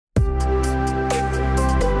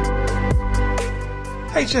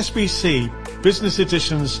HSBC Business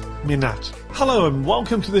Edition's Minat. Hello and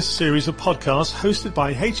welcome to this series of podcasts hosted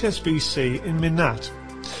by HSBC in Minat.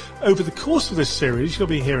 Over the course of this series, you'll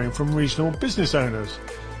be hearing from regional business owners,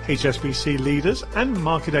 HSBC leaders and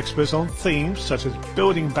market experts on themes such as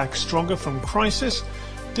building back stronger from crisis,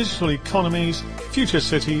 digital economies, future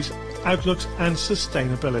cities, outlooks and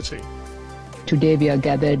sustainability. Today we are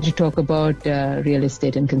gathered to talk about real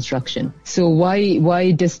estate and construction. So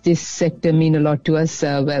why does this sector mean a lot to us?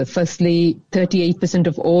 Well, firstly, 38%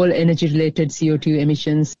 of all energy-related CO2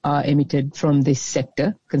 emissions are emitted from this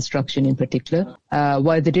sector, construction in particular.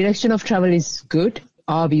 While the direction of travel is good,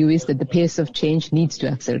 our view is that the pace of change needs to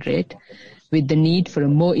accelerate with the need for a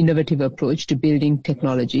more innovative approach to building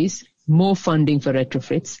technologies, more funding for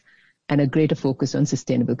retrofits, and a greater focus on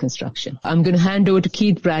sustainable construction. I'm going to hand over to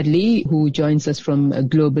Keith Bradley, who joins us from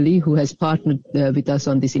Globally, who has partnered with us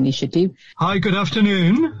on this initiative. Hi, good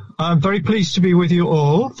afternoon. I'm very pleased to be with you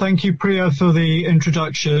all. Thank you, Priya, for the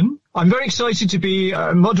introduction. I'm very excited to be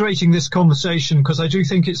moderating this conversation because I do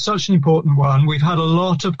think it's such an important one. We've had a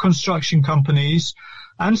lot of construction companies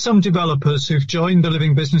and some developers who've joined the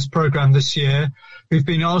Living Business Programme this year who've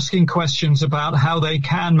been asking questions about how they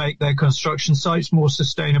can make their construction sites more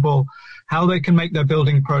sustainable, how they can make their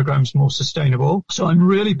building programs more sustainable. So I'm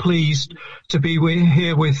really pleased to be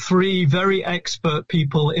here with three very expert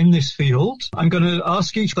people in this field. I'm going to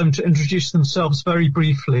ask each of them to introduce themselves very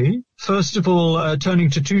briefly. First of all,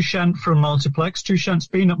 turning to Tushant from Multiplex. Tushant's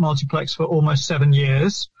been at Multiplex for almost 7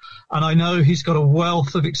 years. And I know he's got a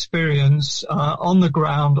wealth of experience on the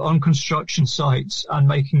ground, on construction sites and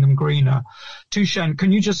making them greener. Tushant,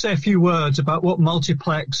 can you just say a few words about what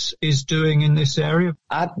Multiplex is doing in this area?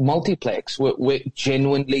 At Multiplex, we're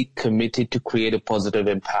genuinely committed to create a positive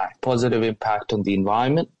impact on the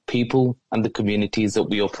environment, people and the communities that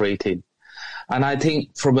we operate in. And I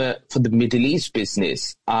think for the Middle East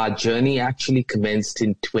business, our journey actually commenced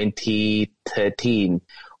in 2013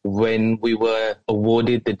 when we were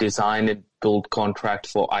awarded the design and build contract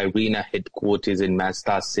for IRENA headquarters in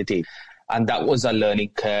Masdar City. And that was a learning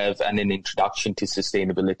curve and an introduction to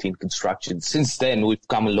sustainability in construction. Since then, we've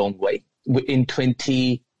come a long way. In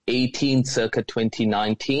 2018, circa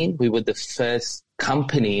 2019, we were the first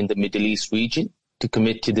company in the Middle East region to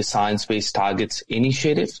commit to the Science Based Targets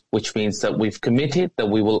Initiative, which means that we've committed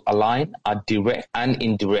that we will align our direct and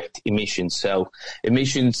indirect emissions. So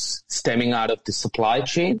emissions stemming out of the supply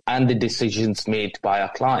chain and the decisions made by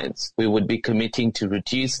our clients. We would be committing to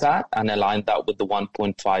reduce that and align that with the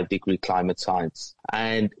 1.5 degree climate science.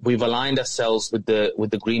 And we've aligned ourselves with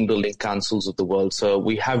the Green Building Councils of the world. So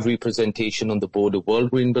we have representation on the board of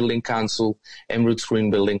World Green Building Council, Emirates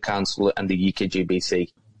Green Building Council, and the UKGBC.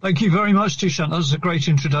 Thank you very much, Tushant. That was a great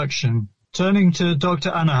introduction. Turning to Dr.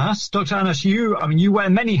 Anas. Dr. Anas, you wear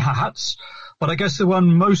many hats, but I guess the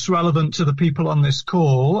one most relevant to the people on this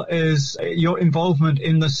call is your involvement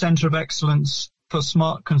in the Centre of Excellence for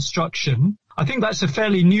Smart Construction. I think that's a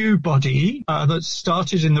fairly new body that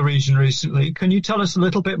started in the region recently. Can you tell us a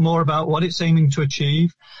little bit more about what it's aiming to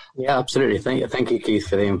achieve? Yeah, absolutely. Thank you, Keith,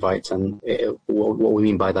 for the invite. And what we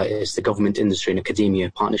mean by that is the government, industry and academia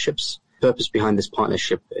partnerships. The purpose behind this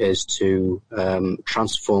partnership is to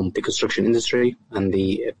transform the construction industry and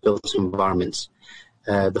the built environments.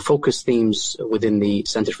 The focus themes within the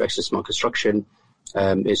Centre for Excellence Smart Construction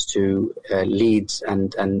is to lead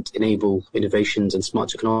and enable innovations and smart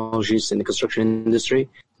technologies in the construction industry,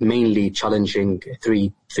 mainly challenging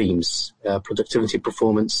three themes: productivity,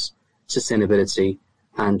 performance, sustainability,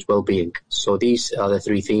 and well-being. So these are the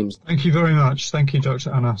three themes. Thank you very much. Thank you,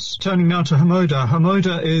 Dr. Anas. Turning now to Hamoda.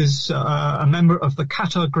 Hamoda is a member of the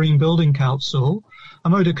Qatar Green Building Council.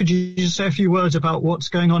 Hamoda, could you just say a few words about what's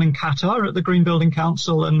going on in Qatar at the Green Building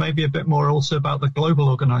Council and maybe a bit more also about the global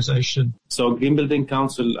organization? So Green Building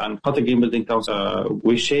Council and Qatar Green Building Council,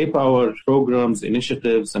 we shape our programs,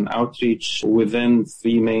 initiatives and outreach within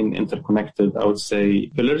three main interconnected, I would say,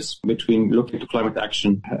 pillars between looking to climate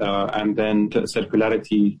action and then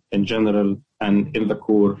circularity in general and in the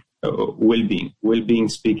core well-being,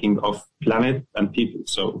 speaking of planet and people.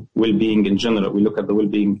 So well-being in general, we look at the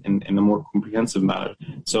well-being in a more comprehensive manner.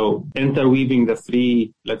 So interweaving the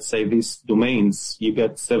three, let's say, these domains, you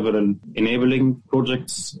get several enabling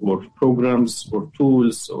projects or programs or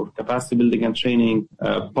tools or capacity building and training,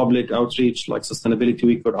 public outreach like Sustainability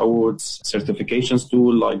Week for awards, certifications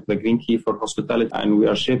tool like the Green Key for hospitality. And we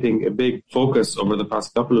are shaping a big focus over the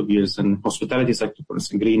past couple of years in hospitality sector, for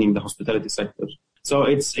instance, greening the hospitality sector. So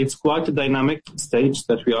it's quite a dynamic stage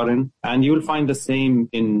that we are in, and you will find the same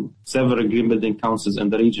in several green building councils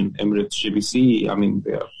in the region. Emirates GBC, I mean,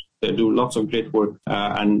 they are They do lots of great work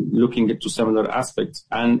and looking into similar aspects.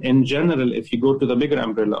 And in general, if you go to the bigger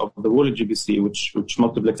umbrella of the World GBC, which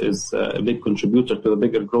Multiplex is a big contributor to the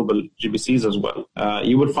bigger global GBCs as well,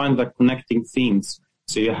 you will find that connecting themes.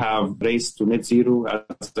 So you have Race to Net Zero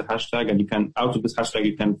as the hashtag, and out of this hashtag,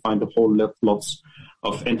 you can find a whole lots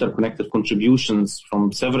of interconnected contributions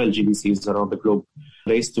from several GBCs around the globe.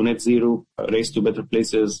 Race to Net Zero, Race to Better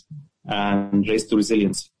Places, and Race to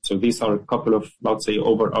Resilience. So these are a couple of, let's say,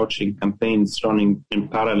 overarching campaigns running in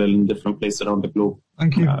parallel in different places around the globe.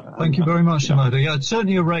 Thank you. Thank you very much, Hamoda. Yeah, it's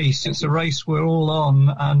certainly a race. It's a race we're all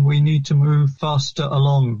on, and we need to move faster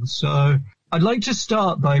along. So I'd like to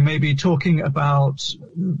start by maybe talking about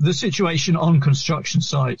the situation on construction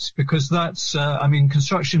sites, because that's,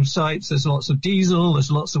 construction sites, there's lots of diesel,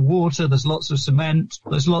 there's lots of water, there's lots of cement,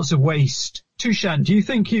 there's lots of waste. Tushan, do you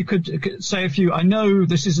think you could say a few? I know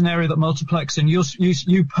this is an area that Multiplex and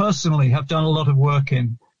you personally have done a lot of work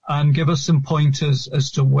in, and give us some pointers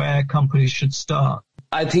as to where companies should start.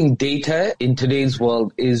 I think data in today's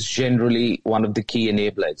world is generally one of the key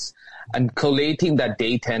enablers. And collating that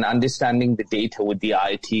data and understanding the data with the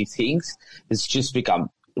IT things has just become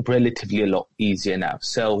relatively a lot easier now.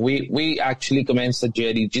 So we actually commenced the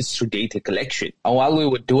journey just through data collection. And while we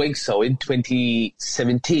were doing so in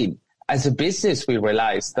 2017, as a business, we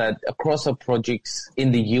realized that across our projects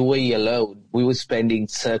in the UAE alone, we were spending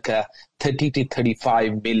circa 30 to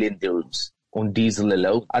 35 million dirhams on diesel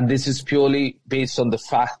alone. And this is purely based on the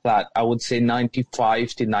fact that I would say 95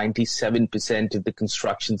 to 97% of the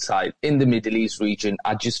construction site in the Middle East region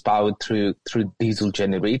are just powered through diesel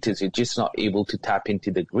generators. You're just not able to tap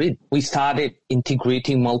into the grid. We started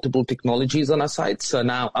integrating multiple technologies on our sites. So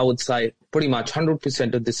now I would say pretty much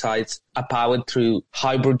 100% of the sites are powered through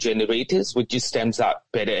hybrid generators, which just stems out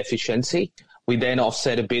better efficiency. We then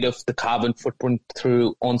offset a bit of the carbon footprint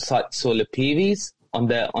through on-site solar PVs on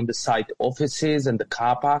the site offices and the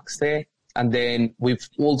car parks there. And then we've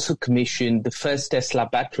also commissioned the first Tesla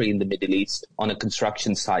battery in the Middle East on a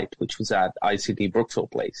construction site, which was at ICT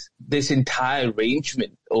Brookfield Place. This entire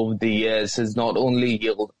arrangement over the years has not only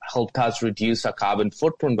helped us reduce our carbon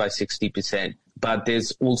footprint by 60%, but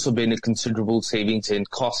there's also been a considerable savings in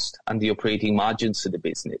cost and the operating margins to the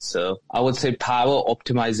business. So I would say power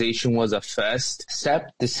optimization was our first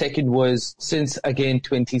step. The second was, since again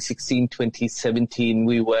 2016, 2017,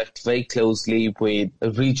 we worked very closely with a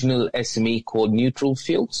regional SME called Neutral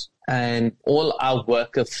Fuels. And all our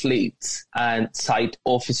worker fleets and site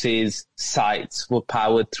offices, sites were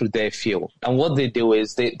powered through their fuel. And what they do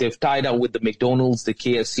is they've tied up with the McDonald's, the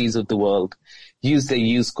KFCs of the world, use their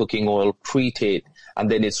used cooking oil, treat it, and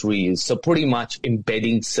then it's reused. So pretty much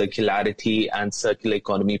embedding circularity and circular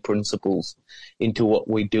economy principles into what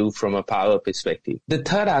we do from a power perspective. The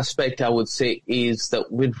third aspect I would say is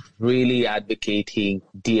that we're really advocating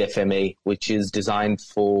DFMA, which is designed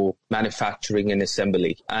for manufacturing and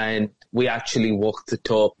assembly. And we actually walked the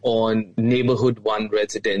talk on Neighborhood 1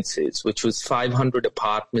 residences, which was 500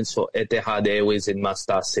 apartments for Etihad Airways in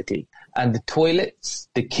Masdar City. And the toilets,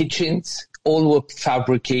 the kitchens, all were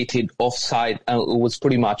fabricated off-site, and it was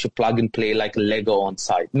pretty much a plug-and-play like a Lego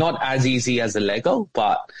on-site. Not as easy as a Lego,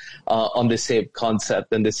 but on the same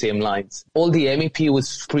concept and the same lines. All the MEP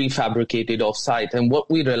was prefabricated off-site, and what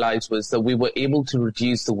we realized was that we were able to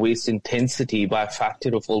reduce the waste intensity by a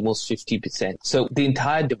factor of almost 50%. So the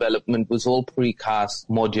entire development was all precast,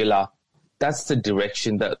 modular. That's the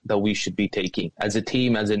direction that we should be taking as a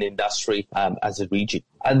team, as an industry, as a region.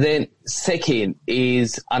 And then second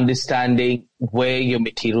is understanding where your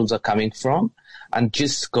materials are coming from and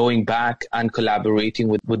just going back and collaborating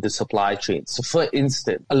with the supply chain. So for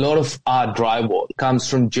instance, a lot of our drywall comes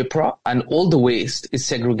from Jipra, and all the waste is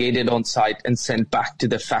segregated on site and sent back to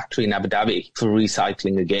the factory in Abu Dhabi for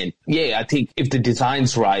recycling again. Yeah, I think if the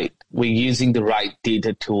design's right, we're using the right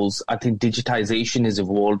data tools. I think digitization has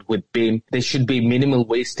evolved with BIM. There should be minimal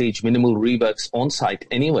wastage, minimal reworks on site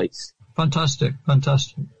anyways. Fantastic.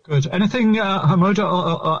 Good. Anything Hamoda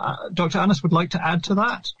or Dr. Anas would like to add to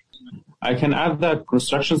that? I can add that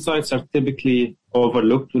construction sites are typically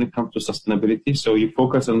overlooked when it comes to sustainability. So you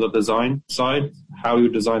focus on the design side, how you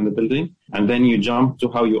design the building, and then you jump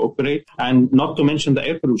to how you operate. And not to mention the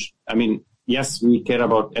air pollution. I mean, yes, we care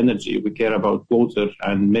about energy, we care about water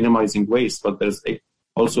and minimizing waste, but there's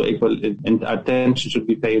Also, equal attention should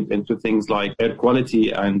be paid into things like air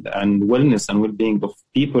quality and wellness and well-being of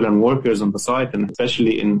people and workers on the site, and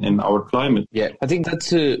especially in our climate. Yeah, I think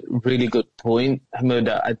that's a really good point,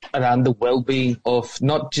 Hamoud, around the well-being of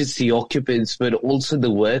not just the occupants, but also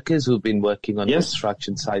the workers who've been working on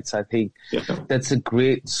construction sites. I think that's a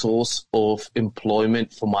great source of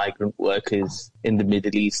employment for migrant workers in the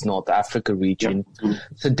Middle East, North Africa region. Yeah.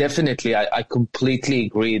 So definitely, I completely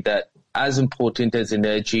agree that as important as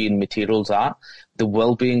energy and materials are, the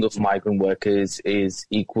well-being of migrant workers is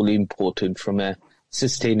equally important from a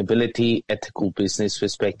sustainability, ethical business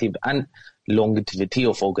perspective, and longevity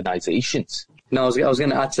of organizations. No, I was going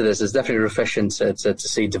to add to this. It's definitely refreshing to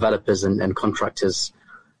see developers and contractors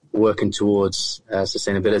working towards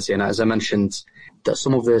sustainability. And as I mentioned, that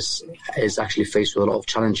some of this is actually faced with a lot of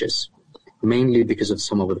challenges, mainly because of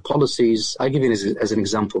some of the policies. I give you as an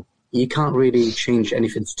example. You can't really change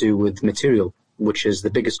anything to do with material, which is the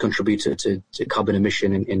biggest contributor to carbon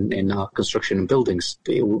emission in our construction and buildings.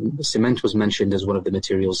 Cement was mentioned as one of the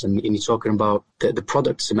materials, and you're talking about the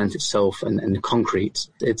product cement itself and concrete.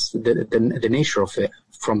 It's the nature of it,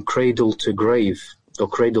 from cradle to grave or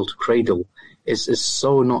cradle to cradle, is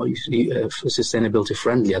so not sustainability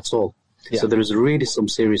friendly at all. Yeah. So there is really some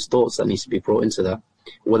serious thoughts that needs to be brought into that,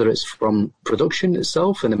 whether it's from production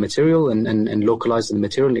itself and the material and localizing the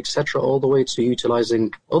material, etc., all the way to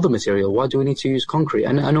utilizing other material. Why do we need to use concrete?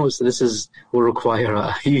 And I know this will require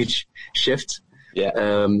a huge shift.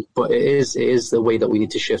 Yeah. But it is the way that we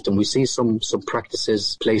need to shift. And we see some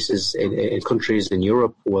practices, places in countries in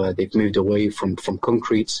Europe where they've moved away from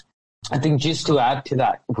concrete. I think just to add to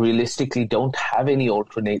that, realistically don't have any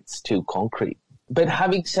alternates to concrete. But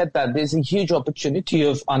having said that, there's a huge opportunity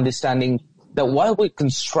of understanding that while we're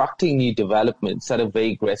constructing new developments at a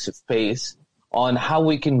very aggressive pace on how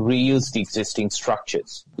we can reuse the existing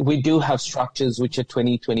structures. We do have structures which are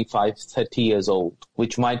 20, 25, 30 years old,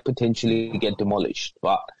 which might potentially get demolished,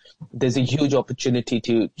 but there's a huge opportunity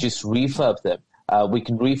to just refurb them. We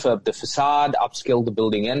can refurb the facade, upscale the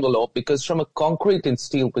building envelope, because from a concrete and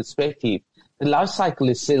steel perspective, the life cycle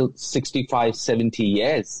is still 65, 70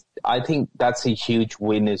 years. I think that's a huge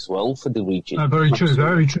win as well for the region. Very true,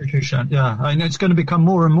 Tushan. Yeah, I know it's going to become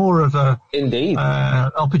more and more of a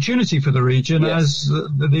opportunity for the region as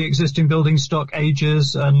the existing building stock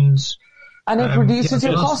ages and it reduces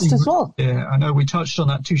your cost as well. Yeah, I know we touched on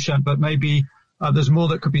that, Tushan, but maybe there's more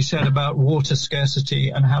that could be said about water scarcity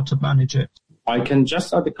and how to manage it. I can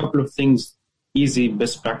just add a couple of things, easy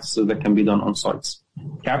best practices that can be done on sites.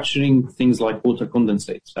 Capturing things like water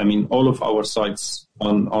condensate. I mean, all of our sites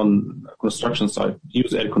on construction site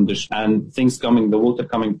use air conditioning, and the water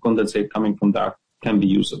condensate coming from that can be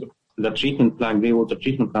usable. The treatment plant, grey water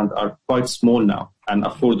treatment plant, are quite small now and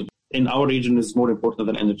affordable. In our region, is more important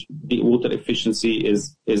than energy. The water efficiency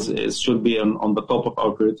should be on the top of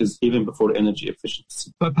our priorities, even before energy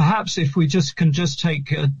efficiency. But perhaps if we can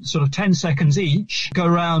take sort of 10 seconds each, go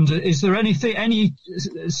around. Is there any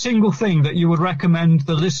single thing that you would recommend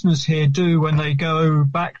the listeners here do when they go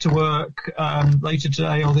back to work later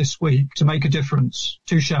today or this week to make a difference?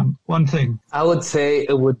 Tushan, one thing. I would say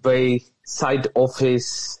it would be site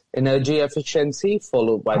office energy efficiency,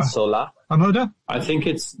 followed by solar. Hamoud? I think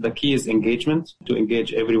the key is engagement, to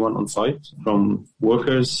engage everyone on site, from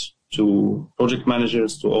workers to project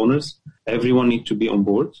managers to owners. Everyone needs to be on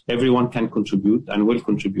board. Everyone can contribute and will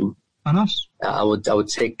contribute. Anas? I would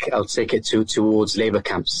take it towards labor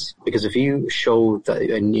camps, because if you show that,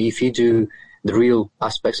 and if you do the real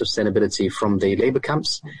aspects of sustainability from the labor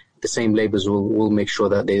camps, the same labourers will make sure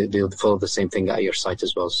that they'll follow the same thing at your site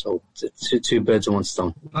as well. So two birds with one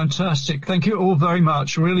stone. Fantastic. Thank you all very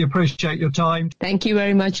much. Really appreciate your time. Thank you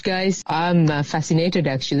very much, guys. I'm fascinated,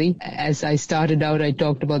 actually. As I started out, I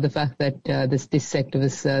talked about the fact that this sector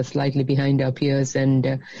was slightly behind our peers,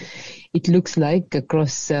 and it looks like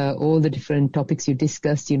across all the different topics you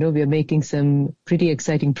discussed, we are making some pretty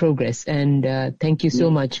exciting progress. And thank you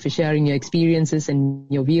so much for sharing your experiences and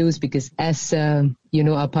your views, because as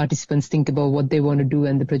our participants think about what they want to do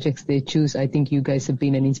and the projects they choose, I think you guys have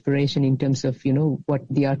been an inspiration in terms of, what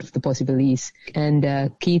the art of the possible is.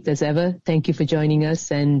 And Keith, as ever, thank you for joining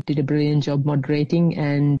us and did a brilliant job moderating,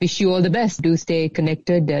 and wish you all the best. Do stay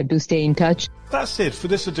connected, do stay in touch. That's it for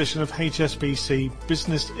this edition of HSBC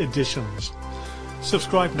Business Editions.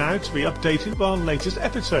 Subscribe now to be updated with our latest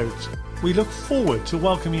episodes. We look forward to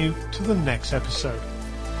welcoming you to the next episode.